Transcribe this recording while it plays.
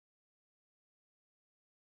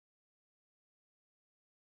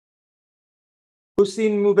Who's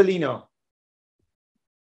seen Mubelino?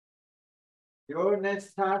 Your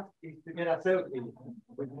next task is to get a selfie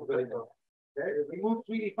with Mubelino. Okay, we move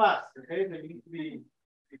really fast. Okay, so you need to be.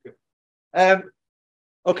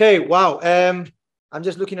 Okay, wow. I'm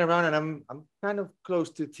just looking around and I'm kind of close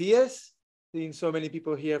to tears, seeing so many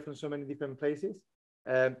people here from so many different places.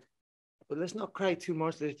 But let's not cry too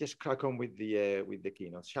much. Let's just crack on with the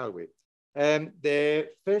keynote, shall we? The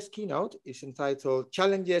first keynote is entitled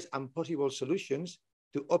 "Challenges and Possible Solutions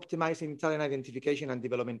to Optimizing Talent Identification and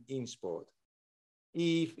Development in Sport."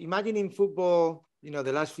 If imagine in football, you know,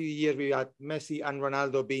 the last few years we had Messi and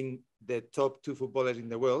Ronaldo being the top two footballers in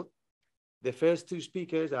the world. The first two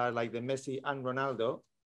speakers are like the Messi and Ronaldo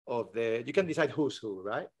of the, you can decide who's who,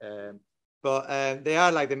 right? But they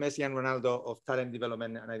are like the Messi and Ronaldo of talent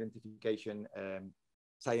development and identification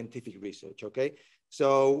scientific research, okay?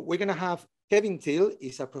 So we're gonna have Kevin Till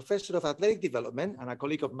is a professor of athletic development and a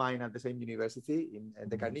colleague of mine at the same university in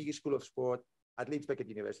the Carnegie School of Sport at Leeds Beckett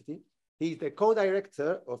University. He's the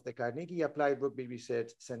co-director of the Carnegie Applied Rugby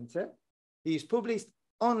Research Center. He's published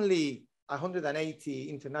only 180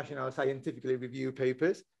 international scientifically reviewed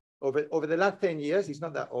papers over the last 10 years. He's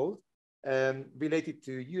not that old, related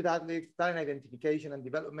to youth athletes, talent identification and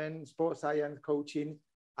development, sports science, coaching,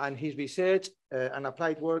 and his research and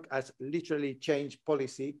applied work has literally changed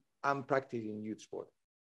policy and practice in youth sport.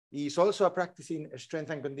 He's also a practicing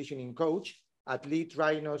strength and conditioning coach at Leeds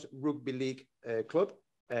Rhinos Rugby League Club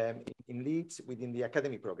in Leeds within the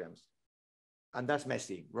academy programs. And that's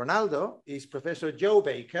Messi. Ronaldo is Professor Joe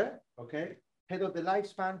Baker, okay, head of the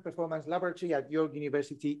Lifespan Performance Laboratory at York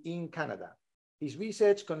University in Canada. His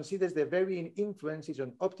research considers the varying influences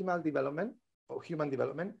on optimal development or human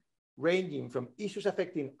development, ranging from issues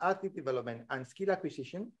affecting athlete development and skill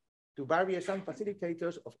acquisition to barriers and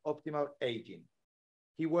facilitators of optimal aging.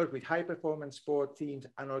 He worked with high-performance sport teams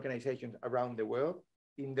and organizations around the world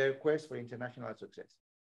in their quest for international success.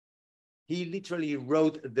 He literally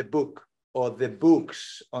wrote the book or the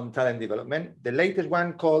books on talent development, the latest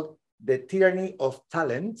one called The Tyranny of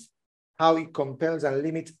Talent, How It Compels and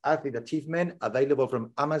Limits Athlete Achievement, available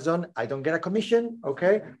from Amazon. I don't get a commission,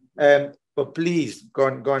 okay? But please go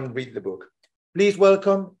and read the book. Please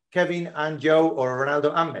welcome Kevin and Joe, or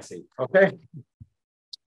Ronaldo and Messi, okay?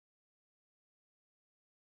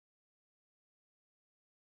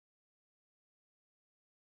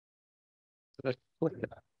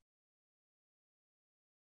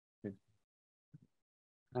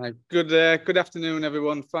 Good afternoon,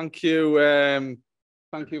 everyone. Thank you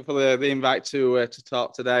for the invite to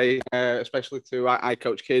talk today, especially to I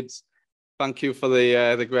Coach Kids. Thank you for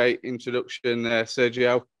the great introduction,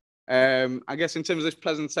 Sergio. I guess in terms of this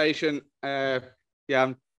presentation, yeah,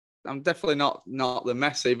 I'm definitely not the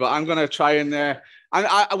Messi, but I'm going to try and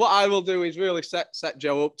what I will do is really set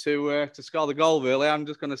Joe up to score the goal. Really, I'm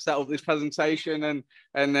just going to set up this presentation,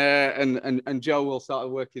 and Joe will sort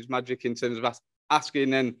of work his magic in terms of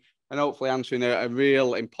asking and hopefully answering a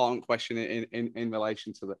real important question in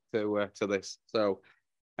relation to this. So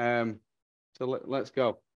let's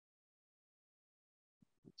go.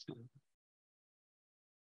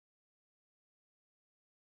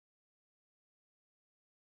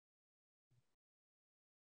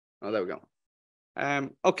 Oh, there we go.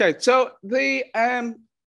 Okay, so the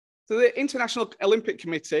International Olympic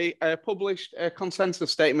Committee published a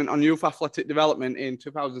consensus statement on youth athletic development in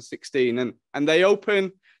 2016, and they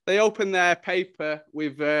open their paper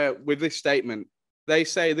with this statement. They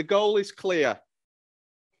say the goal is clear.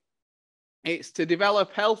 It's to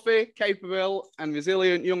develop healthy, capable, and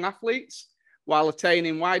resilient young athletes while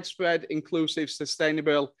attaining widespread, inclusive,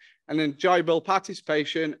 sustainable, and enjoyable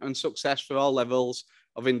participation and success for all levels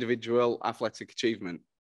of individual athletic achievement.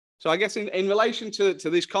 So I guess in relation to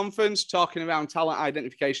this conference, talking around talent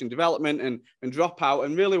identification, development, and dropout,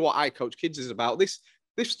 and really what I Coach Kids is about, this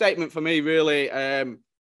statement for me really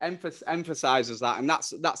emphasizes that, and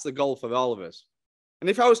that's the goal for all of us. And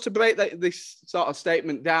if I was to break this sort of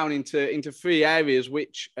statement down into three areas,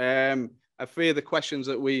 which are three of the questions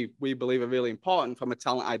that we believe are really important from a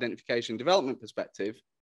talent identification development perspective,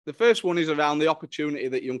 the first one is around the opportunity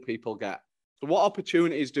that young people get. So what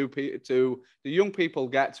opportunities do young people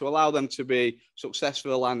get to allow them to be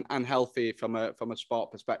successful and healthy from a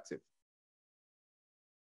sport perspective?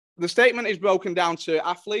 The statement is broken down to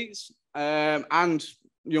athletes and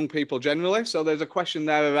young people generally. So there's a question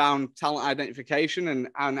there around talent identification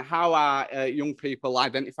and how are young people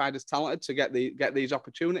identified as talented to get these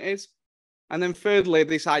opportunities. And then thirdly,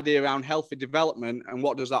 this idea around healthy development and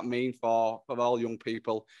what does that mean for all young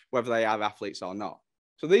people, whether they are athletes or not.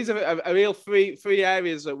 So these are a real three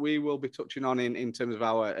areas that we will be touching on in terms of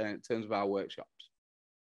our workshops.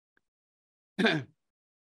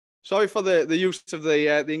 sorry for the use of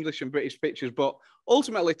the English and British pictures, but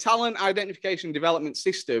ultimately talent identification development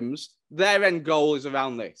systems, their end goal is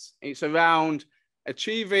around this. It's around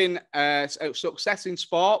achieving success in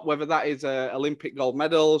sport, whether that is Olympic gold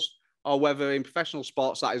medals or whether in professional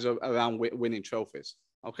sports that is around winning trophies.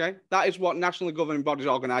 Okay, that is what nationally governing bodies,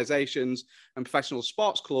 organisations, and professional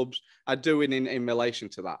sports clubs are doing in relation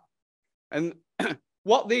to that. And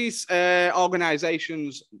what these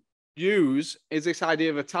organisations use is this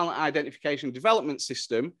idea of a talent identification development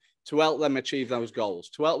system to help them achieve those goals,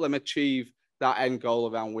 to help them achieve that end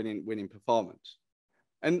goal around winning performance.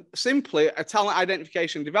 And simply, a talent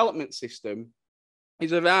identification development system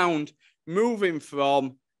is around moving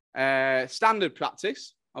from standard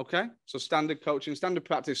practice, okay, so standard coaching, standard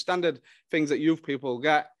practice, standard things that youth people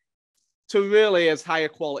get, to really as high a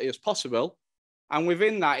quality as possible. And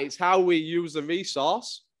within that, it's how we use the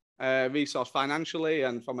resource financially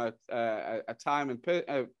and from a time and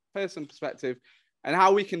person perspective, and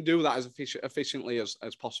how we can do that as efficiently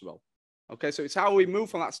as possible. Okay, so it's how we move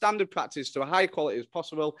from that standard practice to a high quality as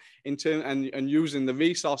possible and using the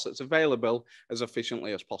resource that's available as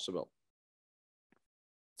efficiently as possible.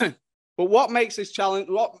 But what makes this challenge,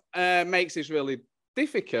 makes this really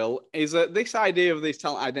difficult is that this idea of these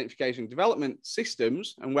talent identification development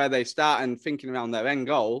systems and where they start and thinking around their end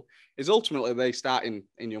goal is ultimately they start in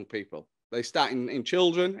young people. They start in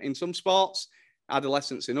children in some sports,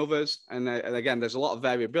 adolescents in others. And again, there's a lot of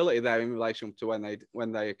variability there in relation to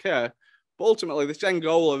when they occur. But ultimately, this end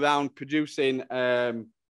goal around producing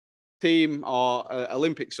team or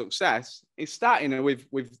Olympic success is starting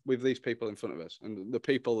with these people in front of us and the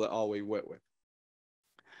people that all we work with.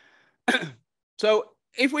 So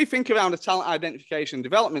if we think around a talent identification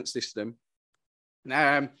development system,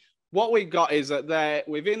 what we got is that they're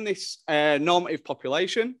within this normative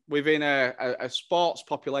population, within a sports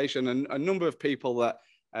population, and a number of people that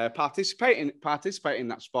participate in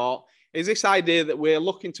that sport, is this idea that we're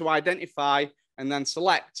looking to identify and then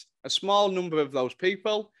select a small number of those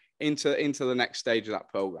people into the next stage of that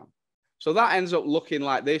program. So that ends up looking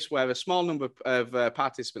like this, where a small number of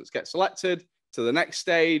participants get selected to the next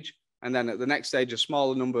stage, and then at the next stage, a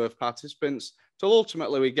smaller number of participants, till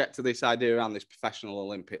ultimately we get to this idea around this professional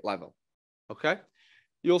Olympic level. Okay,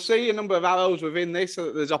 you'll see a number of arrows within this, so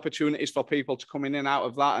that there's opportunities for people to come in and out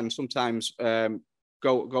of that, and sometimes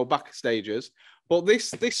go back stages. But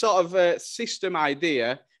this sort of system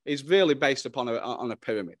idea is really based upon a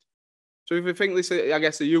pyramid. So if we think this, I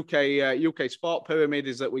guess the UK sport pyramid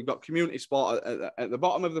is that we've got community sport at the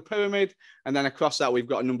bottom of the pyramid, and then across that we've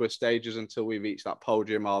got a number of stages until we reach that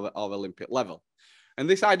podium or Olympic level. And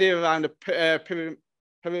this idea around a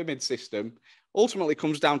pyramid system ultimately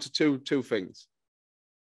comes down to two things.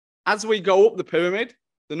 As we go up the pyramid,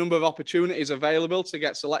 the number of opportunities available to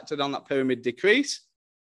get selected on that pyramid decrease.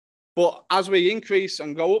 But as we increase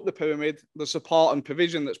and go up the pyramid, the support and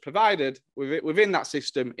provision that's provided within that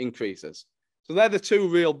system increases. So they're the two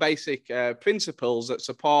real basic principles that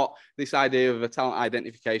support this idea of a talent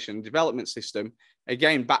identification development system.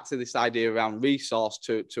 Again, back to this idea around resource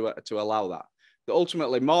to allow that. That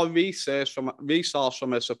ultimately more resource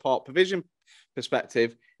from a support provision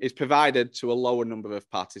perspective is provided to a lower number of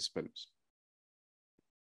participants.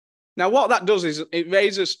 Now, what that does is it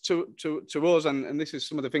raises to us, and this is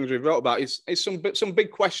some of the things we wrote about, is some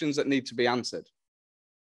big questions that need to be answered.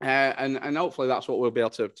 And hopefully that's what we'll be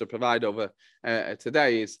able to provide over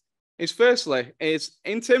today is firstly,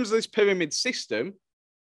 in terms of this pyramid system,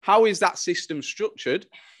 how is that system structured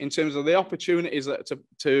in terms of the opportunities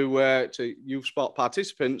to youth sport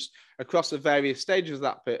participants across the various stages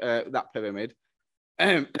of that pyramid?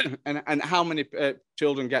 And how many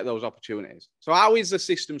children get those opportunities? So how is the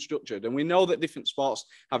system structured? And we know that different sports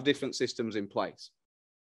have different systems in place.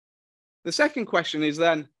 The second question is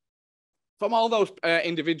then, from all those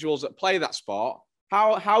individuals that play that sport,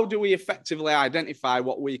 how do we effectively identify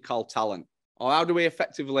what we call talent? Or how do we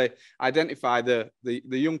effectively identify the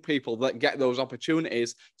young people that get those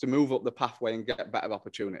opportunities to move up the pathway and get better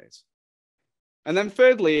opportunities? And then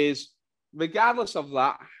thirdly is, regardless of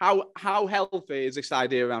that, how healthy is this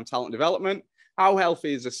idea around talent development? How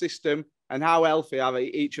healthy is the system? And how healthy are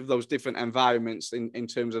each of those different environments in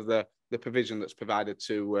terms of the provision that's provided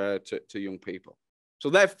to young people? So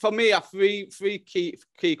there, for me, are three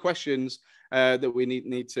key questions that we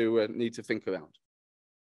need to think around.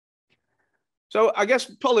 So I guess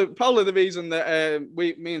probably the reason that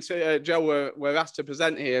me and Joe were asked to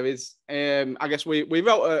present here is, I guess we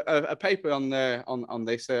wrote a paper on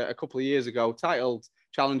this a couple of years ago titled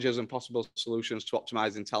 "Challenges and Possible Solutions to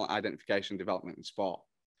Optimising Talent Identification Development in Sport."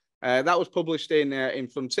 That was published in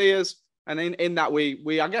Frontiers, and in that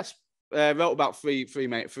we I guess wrote about three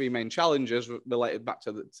main challenges related back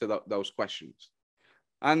to those questions.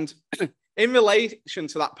 And in relation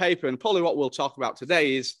to that paper, and probably what we'll talk about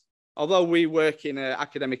today is, although we work in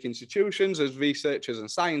academic institutions as researchers and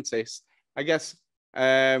scientists, I guess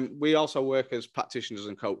we also work as practitioners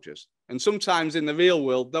and coaches. And sometimes in the real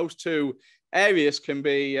world, those two areas can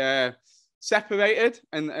be separated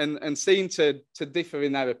and seen to differ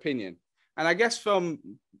in their opinion. And I guess from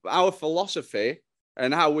our philosophy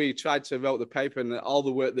and how we tried to write the paper and all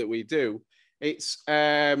the work that we do, it's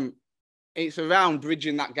around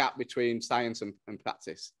bridging that gap between science and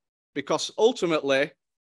practice. Because ultimately,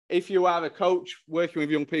 if you are a coach working with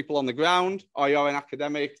young people on the ground, or you're an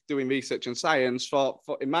academic doing research and science,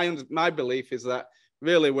 in my belief is that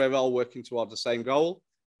really we're all working towards the same goal.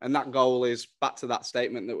 And that goal is back to that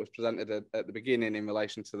statement that was presented at the beginning in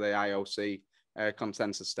relation to the IOC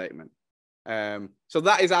consensus statement. So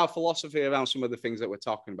that is our philosophy around some of the things that we're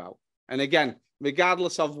talking about. And again,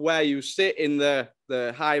 regardless of where you sit in the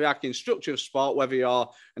hierarchy and structure of sport, whether you're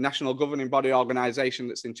a national governing body organization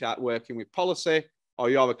that's in charge working with policy, or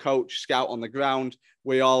you're a coach, scout on the ground,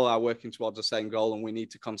 we all are working towards the same goal, and we need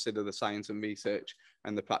to consider the science and research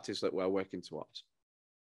and the practice that we're working towards.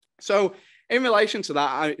 So in relation to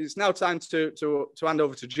that, it's now time to hand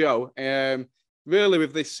over to Joe, really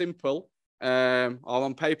with this simple, or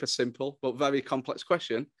on paper simple, but very complex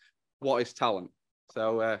question: what is talent?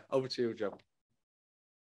 So over to you, Joe.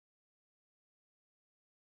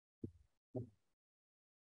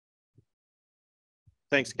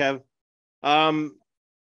 Thanks, Kev.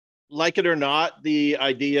 Like it or not, the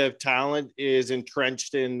idea of talent is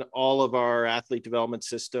entrenched in all of our athlete development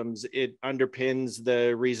systems. It underpins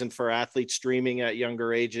the reason for athlete streaming at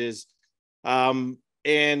younger ages. And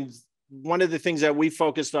one of the things that we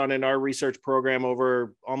focused on in our research program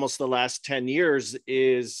over almost the last 10 years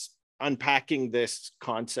is unpacking this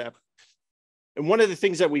concept. And one of the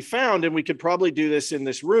things that we found, and we could probably do this in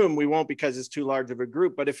this room, we won't because it's too large of a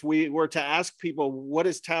group, but if we were to ask people, what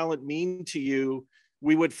does talent mean to you?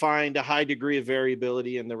 We would find a high degree of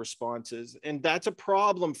variability in the responses. And that's a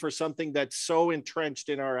problem for something that's so entrenched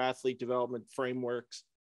in our athlete development frameworks.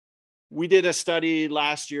 We did a study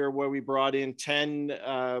last year where we brought in 10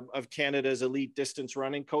 of Canada's elite distance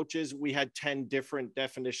running coaches. We had 10 different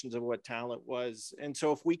definitions of what talent was. And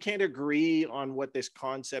so if we can't agree on what this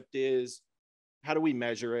concept is, how do we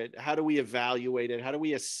measure it? How do we evaluate it? How do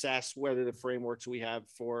we assess whether the frameworks we have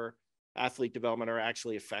for athlete development are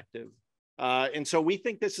actually effective? And so we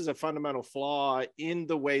think this is a fundamental flaw in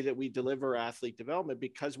the way that we deliver athlete development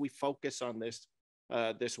because we focus on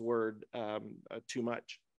this word too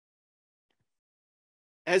much.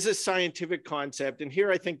 As a scientific concept, and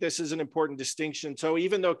here I think this is an important distinction. So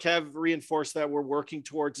even though Kev reinforced that we're working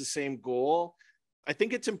towards the same goal, I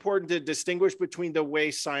think it's important to distinguish between the way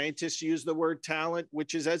scientists use the word talent,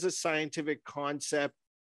 which is as a scientific concept,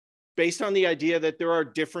 based on the idea that there are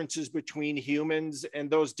differences between humans and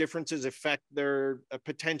those differences affect their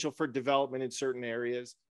potential for development in certain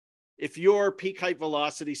areas. If your peak height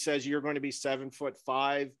velocity says you're going to be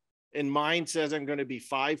 7'5" and mine says I'm going to be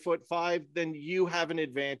 5'5", then you have an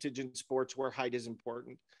advantage in sports where height is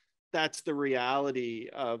important. That's the reality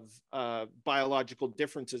of biological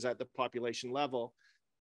differences at the population level.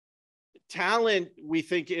 Talent, we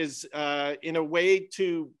think, is in a way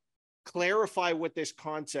to clarify what this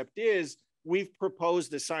concept is, we've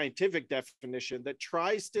proposed a scientific definition that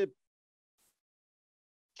tries to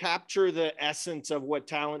capture the essence of what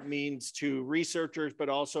talent means to researchers, but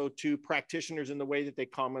also to practitioners in the way that they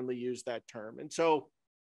commonly use that term. And so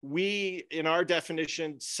we, in our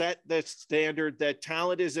definition, set the standard that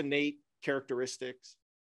talent is innate characteristics.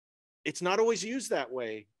 It's not always used that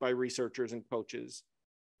way by researchers and coaches.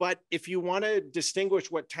 But if you want to distinguish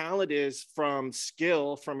what talent is from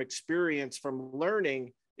skill, from experience, from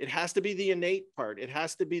learning, it has to be the innate part. It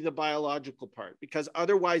has to be the biological part, because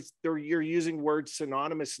otherwise you're using words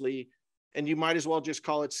synonymously and you might as well just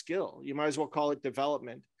call it skill. You might as well call it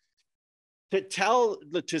development.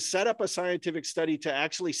 To set up a scientific study to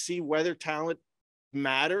actually see whether talent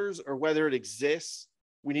matters or whether it exists,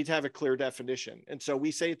 we need to have a clear definition. And so we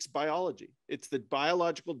say it's biology. It's the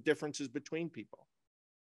biological differences between people.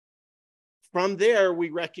 From there, we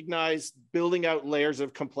recognize building out layers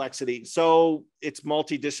of complexity. So it's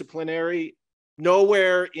multidisciplinary.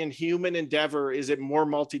 Nowhere in human endeavor is it more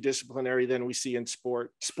multidisciplinary than we see in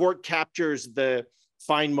sport. Sport captures the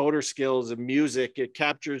fine motor skills of music. It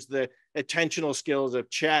captures the attentional skills of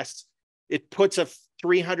chess. It puts a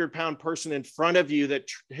 300-pound person in front of you that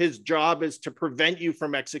his job is to prevent you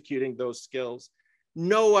from executing those skills.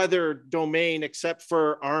 No other domain except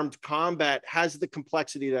for armed combat has the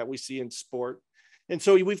complexity that we see in sport. And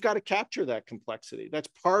so we've got to capture that complexity. That's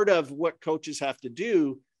part of what coaches have to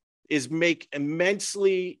do, is make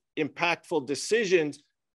immensely impactful decisions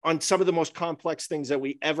on some of the most complex things that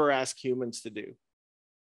we ever ask humans to do.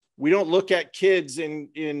 We don't look at kids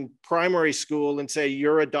in primary school and say,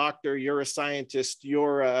 you're a doctor, you're a scientist,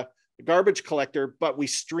 you're a garbage collector, but we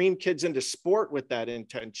stream kids into sport with that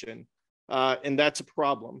intention. And that's a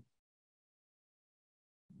problem.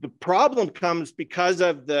 The problem comes because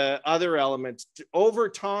of the other elements. Over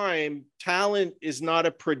time, talent is not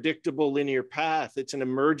a predictable linear path. It's an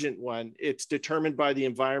emergent one. It's determined by the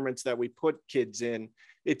environments that we put kids in.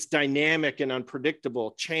 It's dynamic and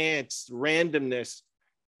unpredictable. Chance, randomness,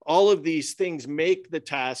 all of these things make the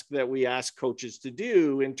task that we ask coaches to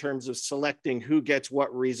do in terms of selecting who gets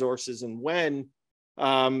what resources and when.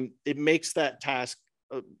 It makes that task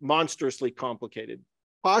monstrously complicated.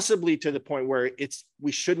 Possibly to the point where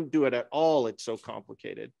we shouldn't do it at all. It's so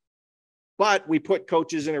complicated. But we put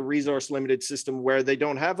coaches in a resource limited system where they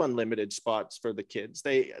don't have unlimited spots for the kids.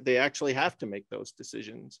 They actually have to make those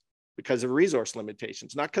decisions because of resource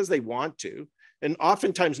limitations, not because they want to, and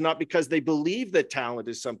oftentimes not because they believe that talent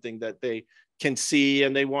is something that they can see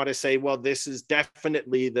and they want to say, well, this is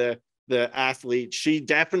definitely the athlete. She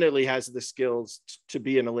definitely has the skills to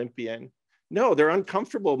be an Olympian. No, they're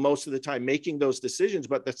uncomfortable most of the time making those decisions,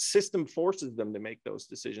 but the system forces them to make those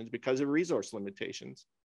decisions because of resource limitations.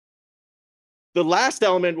 The last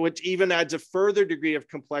element, which even adds a further degree of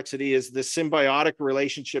complexity, is the symbiotic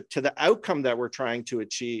relationship to the outcome that we're trying to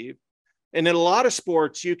achieve. And in a lot of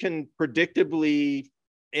sports, you can predictably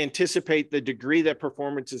anticipate the degree that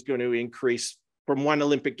performance is going to increase from one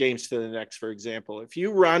Olympic Games to the next, for example. If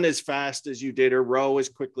you run as fast as you did or row as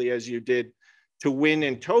quickly as you did to win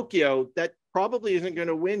in Tokyo, that probably isn't going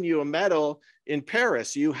to win you a medal in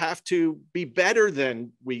Paris. You have to be better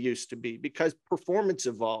than we used to be because performance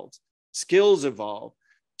evolves, skills evolve,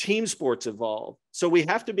 team sports evolve. So we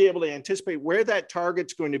have to be able to anticipate where that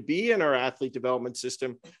target's going to be in our athlete development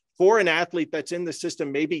system for an athlete that's in the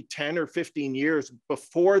system maybe 10 or 15 years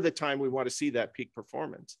before the time we want to see that peak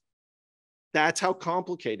performance. That's how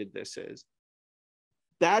complicated this is.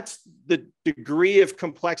 That's the degree of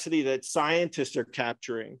complexity that scientists are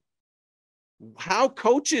capturing. How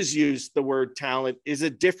coaches use the word talent is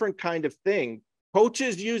a different kind of thing.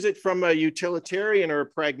 Coaches use it from a utilitarian or a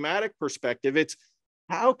pragmatic perspective. It's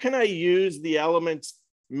how can I use the elements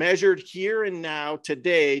measured here and now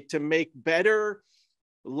today to make better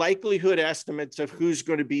likelihood estimates of who's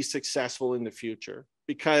going to be successful in the future?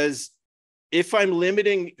 Because if I'm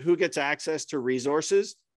limiting who gets access to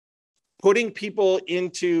resources, putting people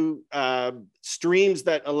into streams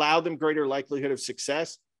that allow them greater likelihood of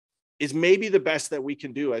success is maybe the best that we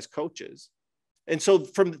can do as coaches. And so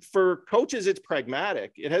for coaches, it's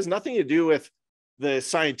pragmatic. It has nothing to do with the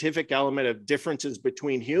scientific element of differences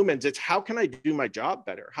between humans. It's how can I do my job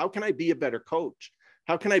better? How can I be a better coach?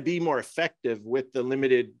 How can I be more effective with the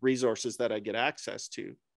limited resources that I get access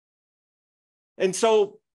to? And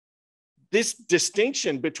so this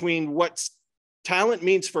distinction between what's talent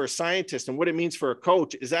means for a scientist and what it means for a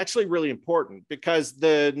coach is actually really important, because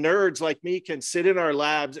the nerds like me can sit in our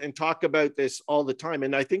labs and talk about this all the time.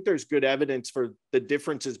 And I think there's good evidence for the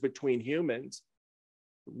differences between humans.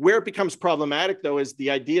 Where it becomes problematic, though, is the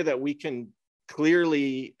idea that we can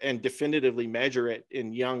clearly and definitively measure it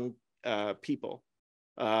in young people.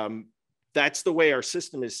 That's the way our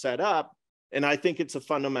system is set up. And I think it's a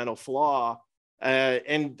fundamental flaw.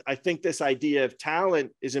 And I think this idea of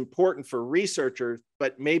talent is important for researchers,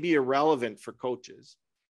 but maybe irrelevant for coaches.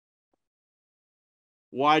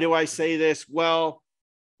 Why do I say this? Well,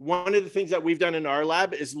 one of the things that we've done in our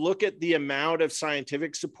lab is look at the amount of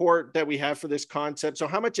scientific support that we have for this concept. So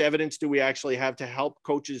how much evidence do we actually have to help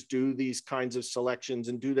coaches do these kinds of selections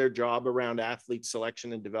and do their job around athlete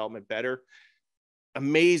selection and development better?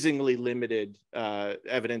 Amazingly limited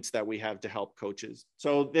evidence that we have to help coaches.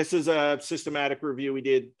 So this is a systematic review we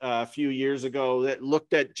did a few years ago that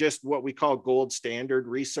looked at just what we call gold standard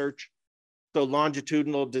research. So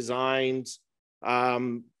longitudinal designs,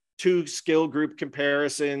 2 skill group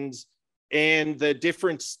comparisons, and the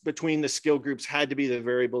difference between the skill groups had to be the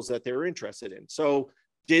variables that they were interested in. So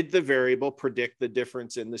did the variable predict the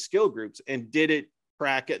difference in the skill groups, and did it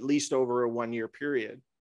track at least over a 1-year period?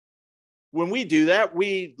 When we do that,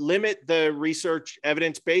 we limit the research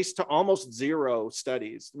evidence base to almost 0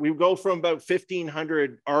 studies. We go from about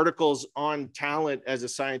 1,500 articles on talent as a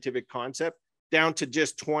scientific concept down to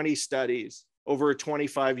just 20 studies over a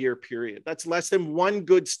 25-year period. That's less than 1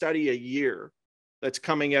 good study a year that's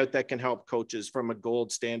coming out that can help coaches from a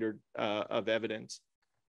gold standard of evidence.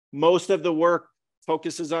 Most of the work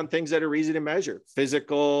focuses on things that are easy to measure,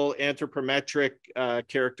 physical, anthropometric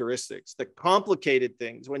characteristics. The complicated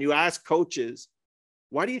things, when you ask coaches,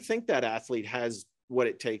 why do you think that athlete has what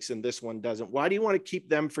it takes and this one doesn't? Why do you want to keep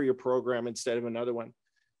them for your program instead of another one?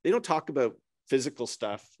 They don't talk about physical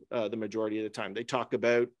stuff the majority of the time. They talk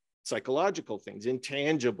about psychological things,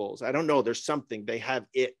 intangibles. I don't know, there's something, they have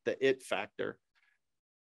the it factor.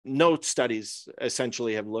 No studies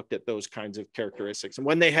essentially have looked at those kinds of characteristics. And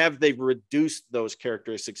when they have, they've reduced those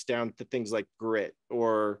characteristics down to things like grit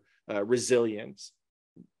or resilience.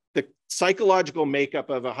 The psychological makeup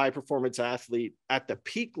of a high performance athlete at the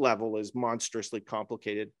peak level is monstrously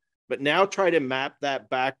complicated, but now try to map that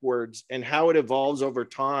backwards and how it evolves over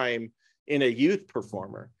time in a youth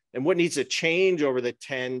performer and what needs to change over the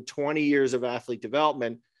 10, 20 years of athlete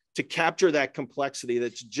development to capture that complexity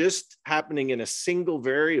that's just happening in a single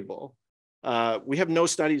variable. We have no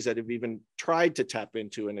studies that have even tried to tap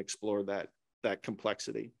into and explore that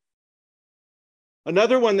complexity.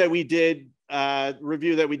 Another one that we did,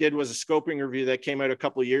 review that we did was a scoping review that came out a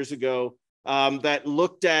couple of years ago that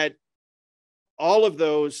looked at all of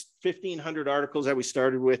those 1,500 articles that we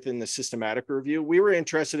started with in the systematic review. We were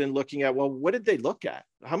interested in looking at, well, what did they look at?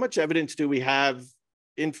 How much evidence do we have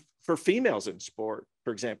for females in sport,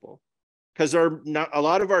 for example? Because a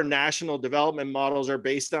lot of our national development models are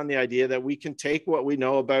based on the idea that we can take what we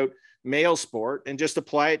know about male sport and just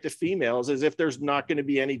apply it to females as if there's not going to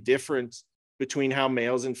be any difference between how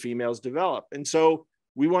males and females develop. And so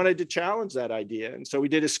we wanted to challenge that idea. And so we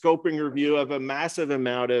did a scoping review of a massive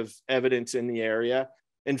amount of evidence in the area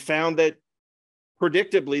and found that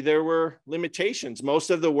predictably there were limitations. Most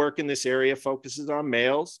of the work in this area focuses on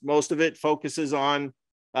males. Most of it focuses on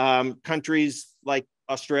countries like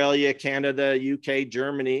Australia, Canada, UK,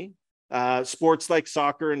 Germany, sports like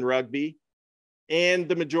soccer and rugby. And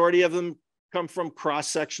the majority of them come from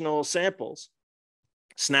cross-sectional samples,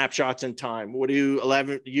 snapshots in time. What do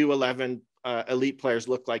U11 elite players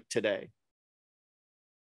look like today?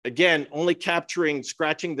 Again, only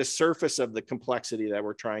scratching the surface of the complexity that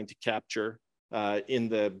we're trying to capture in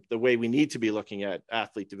the way we need to be looking at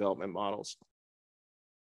athlete development models.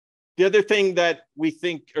 The other thing that we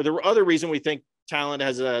think, or the other reason we think talent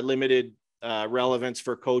has a limited relevance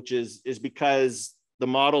for coaches is because the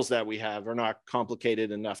models that we have are not complicated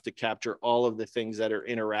enough to capture all of the things that are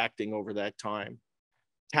interacting over that time.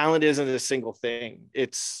 Talent isn't a single thing.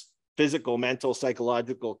 It's physical, mental,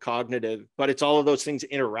 psychological, cognitive, but it's all of those things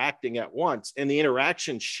interacting at once. And the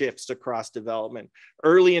interaction shifts across development.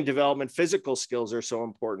 Early in development, physical skills are so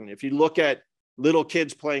important. If you look at little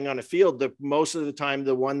kids playing on a field, most of the time,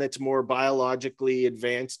 the one that's more biologically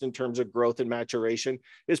advanced in terms of growth and maturation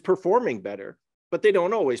is performing better, but they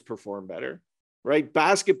don't always perform better, right?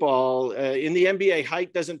 Basketball, in the NBA,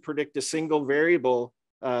 height doesn't predict a single variable,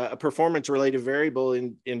 a performance-related variable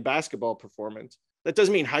in basketball performance. That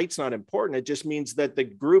doesn't mean height's not important. It just means that the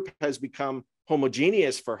group has become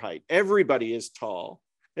homogeneous for height. Everybody is tall.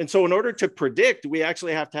 And so in order to predict, we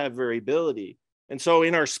actually have to have variability. And so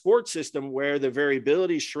in our sports system, where the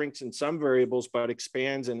variability shrinks in some variables but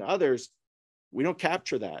expands in others, we don't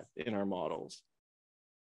capture that in our models.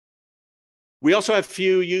 We also have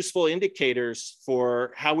few useful indicators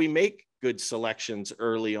for how we make good selections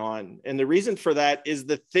early on. And the reason for that is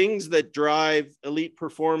the things that drive elite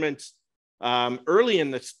performance early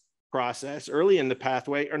in this process, early in the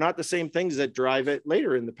pathway, are not the same things that drive it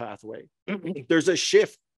later in the pathway. There's a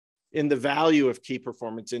shift in the value of key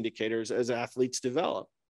performance indicators as athletes develop.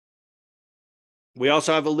 We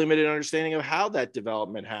also have a limited understanding of how that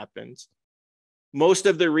development happens. Most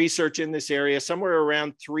of the research in this area, somewhere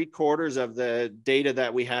around 3/4 of the data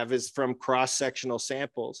that we have, is from cross-sectional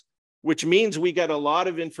samples, which means we get a lot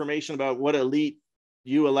of information about what elite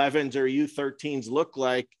U11s or U13s look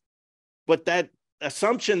like. But that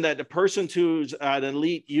assumption that the person who's an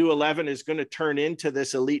elite U11 is going to turn into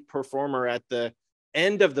this elite performer at the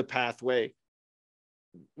end of the pathway,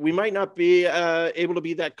 we might not be able to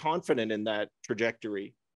be that confident in that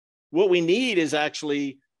trajectory. What we need is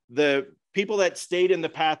actually the people that stayed in the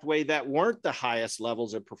pathway that weren't the highest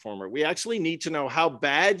levels of performer. We actually need to know how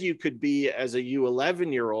bad you could be as a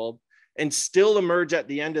U11-year-old and still emerge at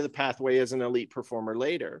the end of the pathway as an elite performer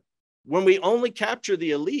later. When we only capture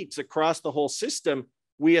the elites across the whole system,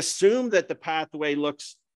 we assume that the pathway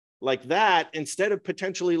looks like that instead of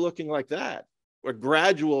potentially looking like that, a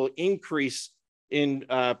gradual increase in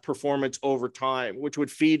performance over time, which would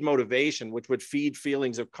feed motivation, which would feed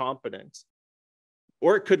feelings of competence.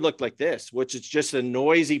 Or it could look like this, which is just a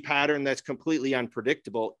noisy pattern that's completely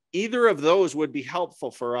unpredictable. Either of those would be helpful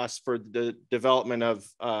for us for the development of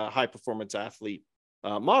high performance athlete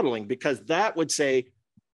modeling, because that would say,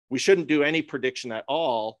 we shouldn't do any prediction at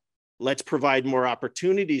all. Let's provide more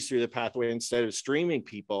opportunities through the pathway instead of streaming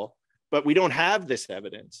people. But we don't have this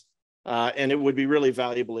evidence. And it would be really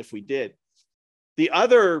valuable if we did. The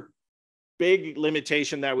other big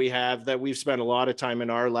limitation that we have, that we've spent a lot of time in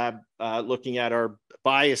our lab looking at, are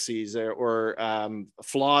biases or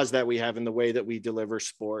flaws that we have in the way that we deliver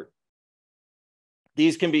sport.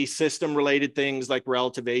 These can be system-related things like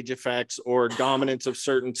relative age effects or dominance of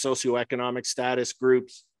certain socioeconomic status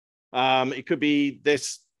groups. It could be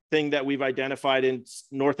this thing that we've identified in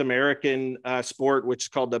North American sport, which is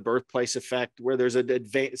called the birthplace effect, where there's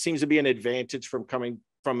seems to be an advantage from coming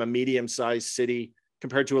from a medium-sized city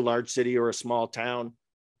compared to a large city or a small town.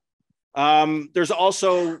 There's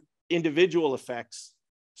also individual effects.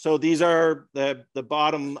 So these are the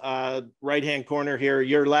bottom right-hand corner here.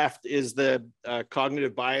 Your left is the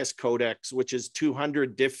cognitive bias codex, which is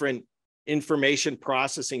 200 different information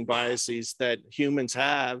processing biases that humans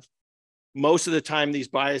have. Most of the time, these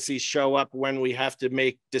biases show up when we have to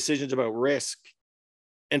make decisions about risk.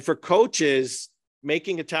 And for coaches,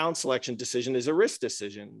 making a talent selection decision is a risk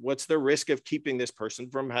decision. What's the risk of keeping this person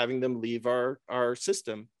from having them leave our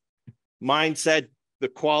system? Mindset, the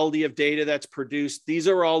quality of data that's produced, these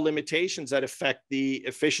are all limitations that affect the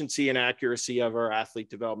efficiency and accuracy of our athlete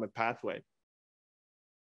development pathway.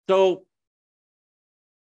 So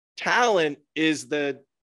talent is the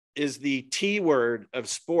T word of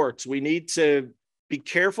sports. We need to be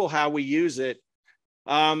careful how we use it.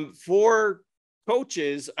 For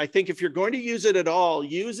coaches, I think if you're going to use it at all,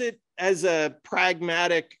 use it as a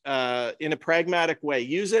pragmatic, in a pragmatic way.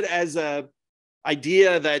 Use it as a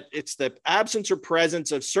idea that it's the absence or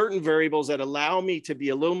presence of certain variables that allow me to be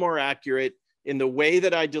a little more accurate in the way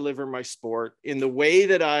that I deliver my sport, in the way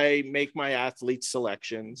that I make my athlete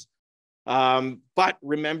selections. But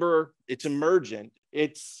remember, it's emergent.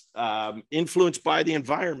 It's influenced by the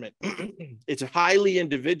environment. It's highly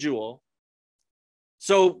individual.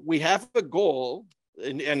 So we have a goal,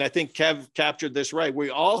 and I think Kev captured this right. We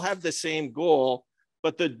all have the same goal,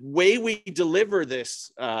 but the way we deliver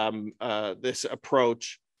this, this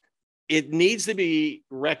approach, it needs to be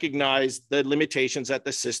recognized the limitations that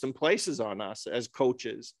the system places on us as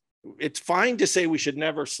coaches. It's fine to say we should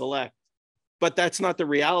never select, but that's not the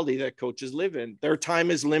reality that coaches live in. Their time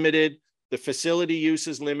is limited. The facility use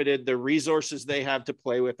is limited. The resources they have to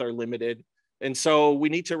play with are limited. And so we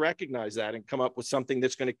need to recognize that and come up with something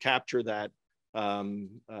that's going to capture that,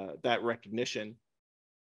 that recognition.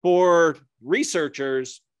 For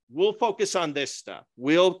researchers, we'll focus on this stuff.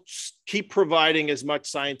 We'll keep providing as much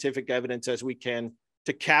scientific evidence as we can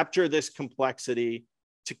to capture this complexity,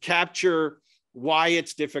 to capture why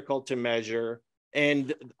it's difficult to measure,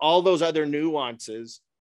 and all those other nuances.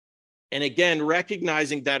 And again,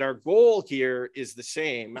 recognizing that our goal here is the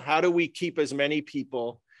same. How do we keep as many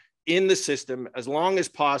people in the system as long as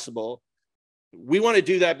possible? We want to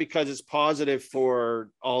do that because it's positive for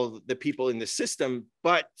all the people in the system,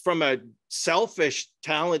 but from a selfish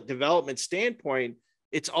talent development standpoint,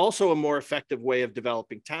 it's also a more effective way of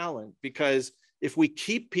developing talent, because if we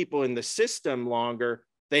keep people in the system longer,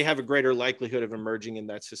 they have a greater likelihood of emerging in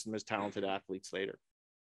that system as talented athletes later.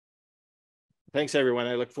 Thanks, everyone.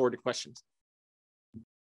 I look forward to questions.